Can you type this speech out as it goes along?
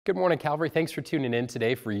Good morning, Calvary. Thanks for tuning in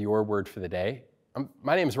today for your word for the day.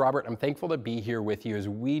 My name is Robert. I'm thankful to be here with you as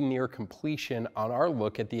we near completion on our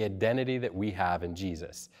look at the identity that we have in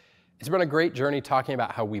Jesus. It's been a great journey talking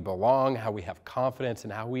about how we belong, how we have confidence,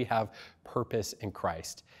 and how we have purpose in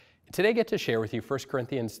Christ. Today I get to share with you 1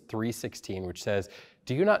 Corinthians 3:16, which says,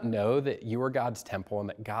 "Do you not know that you are God's temple and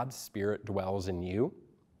that God's Spirit dwells in you?"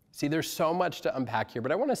 See, there's so much to unpack here,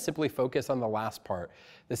 but I want to simply focus on the last part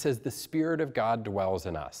that says the Spirit of God dwells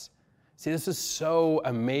in us. See, this is so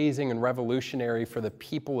amazing and revolutionary for the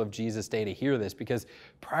people of Jesus' day to hear this, because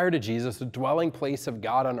prior to Jesus, the dwelling place of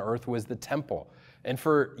God on earth was the temple. And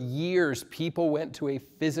for years, people went to a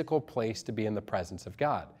physical place to be in the presence of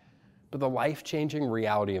God. But the life-changing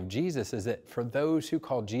reality of Jesus is that for those who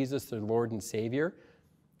call Jesus their Lord and Savior,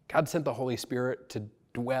 God sent the Holy Spirit to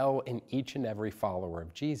dwell in each and every follower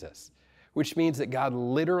of Jesus, which means that God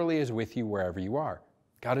literally is with you wherever you are.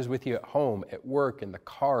 God is with you at home, at work, in the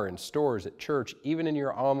car, in stores, at church, even in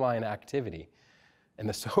your online activity. And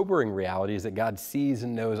the sobering reality is that God sees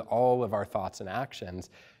and knows all of our thoughts and actions,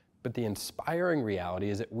 but the inspiring reality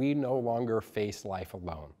is that we no longer face life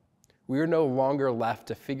alone. We are no longer left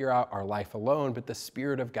to figure out our life alone, but the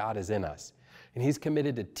Spirit of God is in us. And He's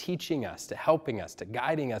committed to teaching us, to helping us, to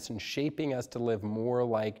guiding us, and shaping us to live more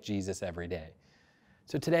like Jesus every day.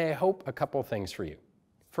 So today, I hope a couple things for you.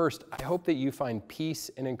 First, I hope that you find peace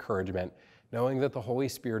and encouragement knowing that the Holy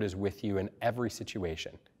Spirit is with you in every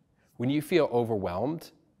situation. When you feel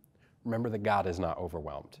overwhelmed, remember that God is not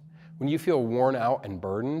overwhelmed. When you feel worn out and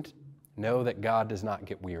burdened, know that God does not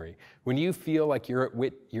get weary. When you feel like you're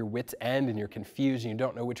at your wit's end and you're confused and you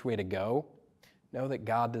don't know which way to go, know that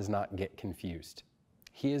God does not get confused.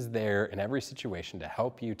 He is there in every situation to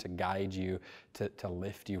help you, to guide you, to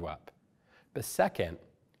lift you up. But second,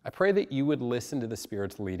 I pray that you would listen to the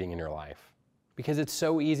Spirit's leading in your life, because it's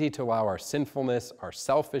so easy to allow our sinfulness, our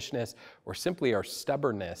selfishness, or simply our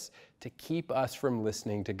stubbornness to keep us from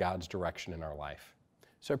listening to God's direction in our life.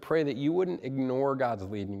 So I pray that you wouldn't ignore God's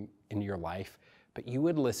leading in your life, but you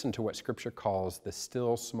would listen to what Scripture calls the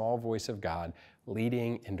still small voice of God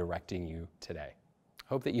leading and directing you today.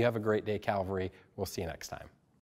 Hope that you have a great day, Calvary. We'll see you next time.